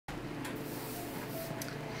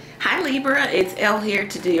Hi Libra, it's Elle here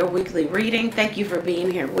to do your weekly reading. Thank you for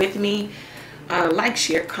being here with me. Like,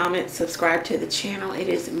 share, comment, subscribe to the channel. It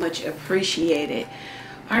is much appreciated.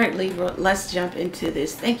 All right, Libra, let's jump into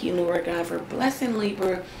this. Thank you, Lord God, for blessing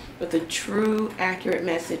Libra with a true, accurate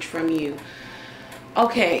message from you.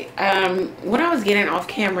 Okay, what I was getting off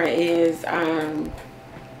camera is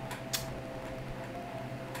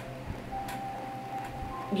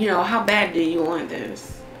you know, how bad do you want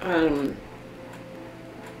this?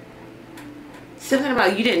 Something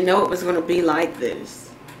about you didn't know it was going to be like this.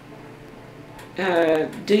 Do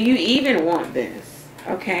you even want this?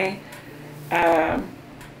 Okay. That's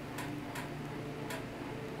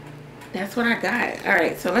what I got. All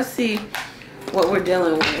right, so let's see what we're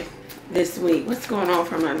dealing with this week. What's going on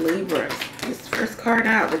for my Libras? This first card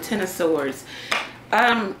out, the Ten of Swords.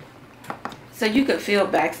 So you could feel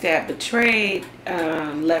backstabbed, betrayed,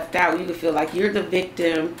 left out. You could feel like you're the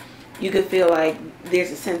victim. You could feel like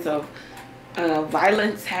there's a sense of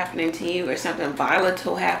violence happening to you, or something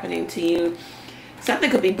volatile happening to you.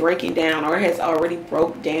 Something could be breaking down or has already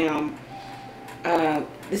broke down.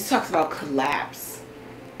 This talks about collapse,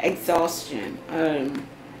 exhaustion,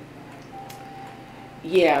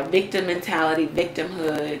 yeah, victim mentality,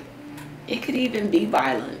 victimhood. It could even be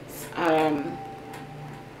violence.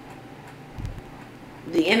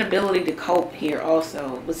 The inability to cope here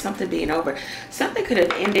also with something being over. Something could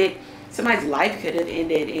have ended. Somebody's life could have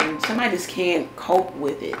ended and somebody just can't cope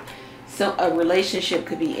with it. So a relationship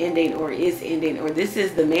could be ending or is ending, or this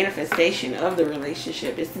is the manifestation of the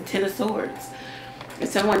relationship. It's the Ten of Swords. And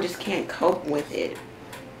someone just can't cope with it.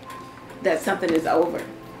 That something is over.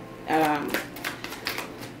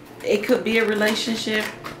 It could be a relationship.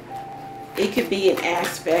 It could be an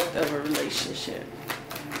aspect of a relationship.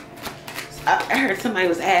 I heard somebody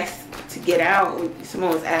was asked to get out.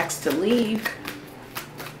 Someone was asked to leave.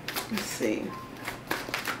 Let's see.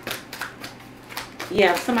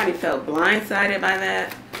 Yeah, somebody felt blindsided by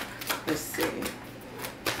that. Let's see.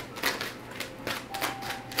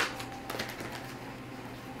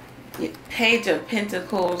 Yeah, Page of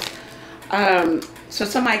Pentacles. So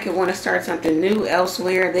somebody could want to start something new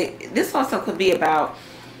elsewhere. This also could be about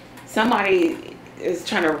somebody is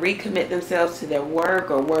trying to recommit themselves to their work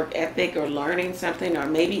or work ethic or learning something, or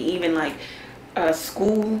maybe even like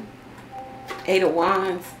school. Eight of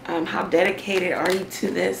Wands. How dedicated are you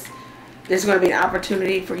to this? There's going to be an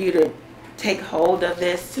opportunity for you to take hold of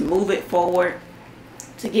this, to move it forward,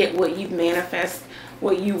 to get what you manifest,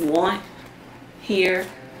 what you want here.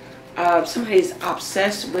 Somebody's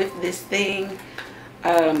obsessed with this thing,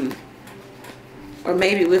 or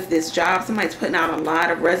maybe with this job. Somebody's putting out a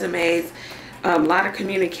lot of resumes, a lot of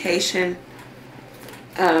communication.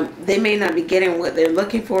 They may not be getting what they're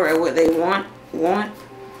looking for or what they want.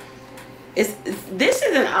 This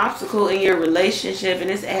is an obstacle in your relationship, and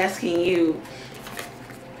it's asking you,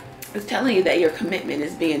 it's telling you that your commitment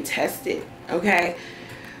is being tested. Okay,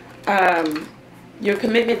 your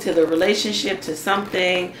commitment to the relationship, to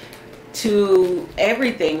something, to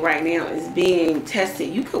everything right now is being tested.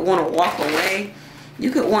 You could want to walk away.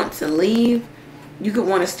 You could want to leave. You could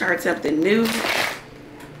want to start something new.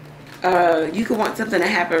 You could want something to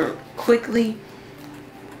happen quickly.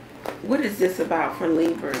 What is this about for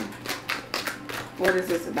Libra? What is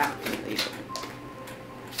this about for Libra?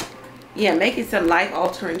 Yeah, making some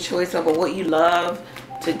life-altering choice over what you love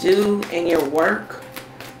to do in your work,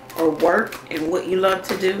 or work and what you love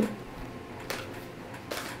to do.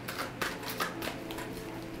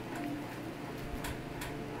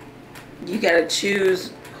 You got to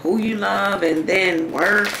choose who you love and then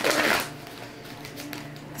work, or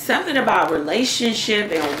something about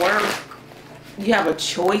relationship and work. You have a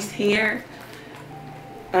choice here.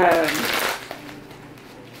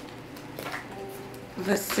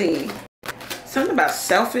 Let's see. Something about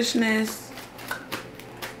selfishness.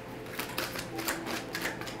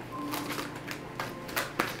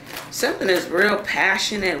 Something that's real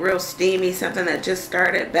passionate, real steamy. Something that just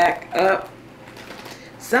started back up.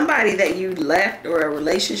 Somebody that you left, or a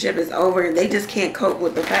relationship is over, and they just can't cope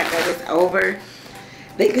with the fact that it's over.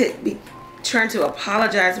 They could be trying to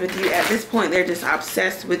apologize with you. At this point, they're just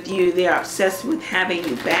obsessed with you. They're obsessed with having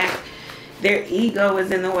you back. Their ego is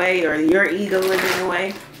in the way, or your ego is in the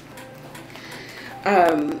way.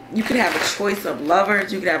 You could have a choice of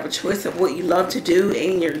lovers. You could have a choice of what you love to do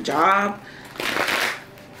in your job.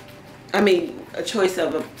 I mean, a choice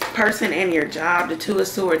of a person and your job. The Two of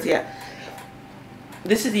Swords, yeah.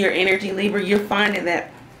 This is your energy, Libra. You're finding that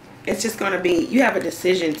it's just going to be, you have a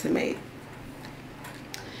decision to make.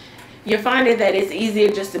 You're finding that it's easier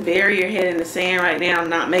just to bury your head in the sand right now,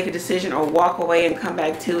 not make a decision, or walk away and come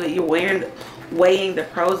back to it. You're weighing the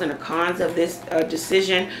pros and the cons of this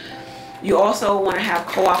decision. You also want to have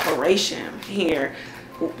cooperation here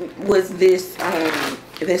with this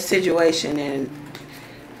this situation, and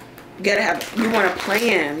you want to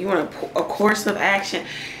plan, you want a course of action.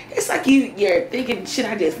 It's like you're thinking, should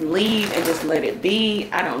I just leave and just let it be?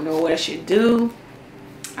 I don't know what I should do.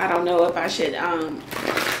 I don't know if I should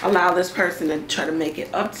allow this person to try to make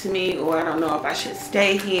it up to me, or I don't know if I should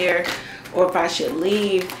stay here, or if I should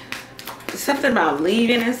leave. Something about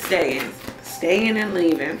leaving and staying and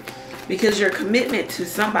leaving, because your commitment to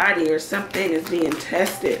somebody or something is being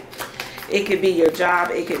tested. It could be your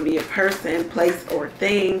job, it could be a person, place, or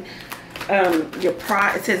thing. Your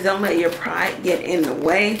pride, it says don't let your pride get in the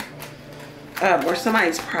way, or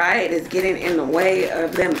somebody's pride is getting in the way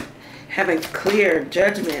of them having clear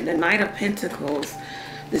judgment. The Knight of Pentacles,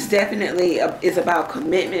 this definitely is about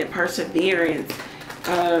commitment, perseverance.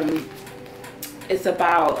 It's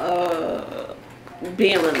about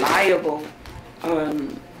being reliable,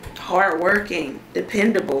 hardworking,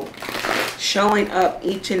 dependable, showing up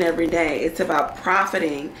each and every day. It's about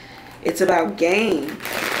profiting. It's about gain.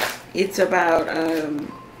 It's about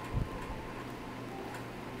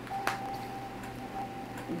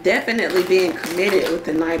definitely being committed with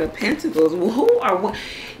the Knight of Pentacles. Well,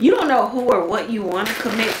 you don't know who or what you want to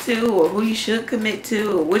commit to, or who you should commit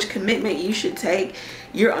to, or which commitment you should take.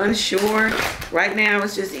 You're unsure. Right now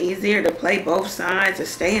it's just easier to play both sides, or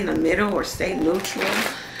stay in the middle, or stay neutral.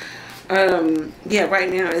 Yeah, right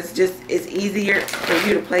now it's easier for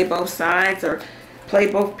you to play both sides or play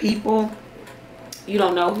both people. You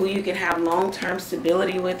don't know who you can have long-term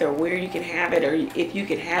stability with, or where you can have it, or if you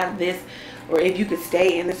could have this, or if you could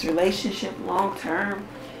stay in this relationship long-term.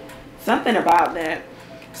 Something about that.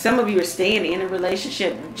 Some of you are staying in a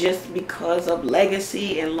relationship just because of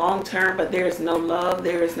legacy and long-term, but there is no love,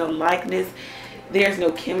 there is no likeness, there's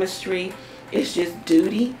no chemistry. It's just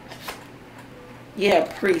duty. Yeah,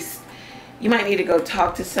 priest. You might need to go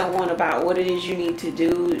talk to someone about what it is you need to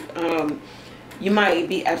do. You might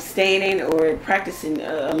be abstaining or practicing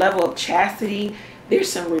a level of chastity.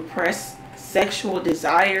 There's some repressed sexual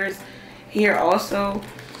desires here also.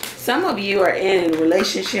 Some of you are in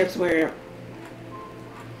relationships where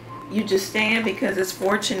you just stand because it's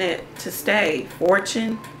fortunate to stay.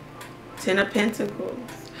 Fortune, Ten of Pentacles.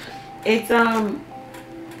 It's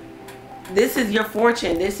this is your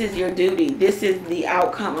fortune. This is your duty. This is the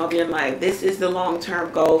outcome of your life. This is the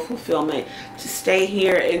long-term goal fulfillment, to stay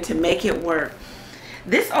here and to make it work.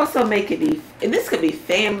 This also this could be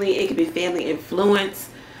family. It could be family influence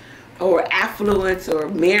or affluence, or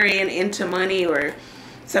marrying into money, or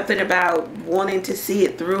something about wanting to see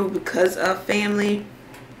it through because of family.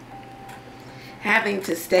 Having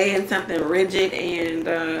to stay in something rigid and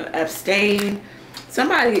abstain.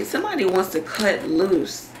 Somebody wants to cut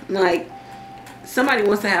loose. Like, somebody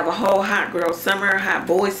wants to have a whole hot girl summer, hot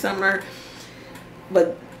boy summer,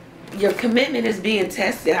 but your commitment is being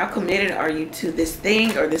tested. How committed are you to this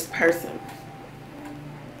thing or this person?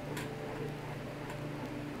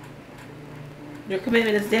 Your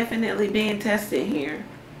commitment is definitely being tested here.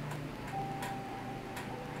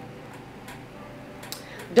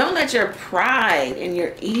 Don't let your pride and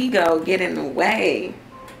your ego get in the way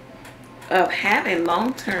of having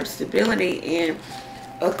long-term stability in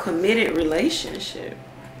a committed relationship.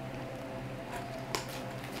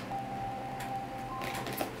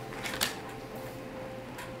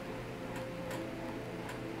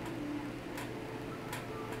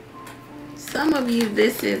 Some of you,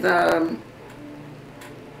 this is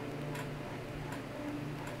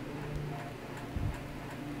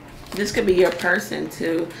this could be your person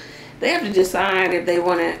too. They have to decide if they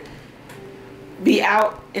want to be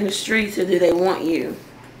out in the streets, or do they want you?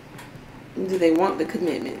 Do they want the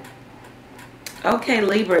commitment? Okay,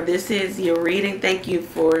 Libra, this is your reading. Thank you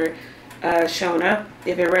for showing up.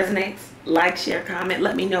 If it resonates, like, share, comment.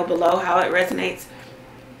 Let me know below how it resonates.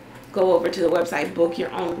 Go over to the website, book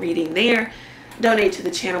your own reading there. Donate to the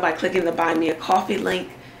channel by clicking the Buy Me a Coffee link.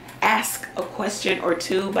 Ask a question or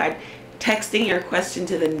two by texting your question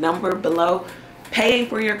to the number below. Paying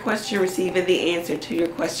for your question, receiving the answer to your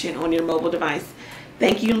question on your mobile device.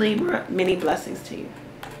 Thank you, Libra. Many blessings to you.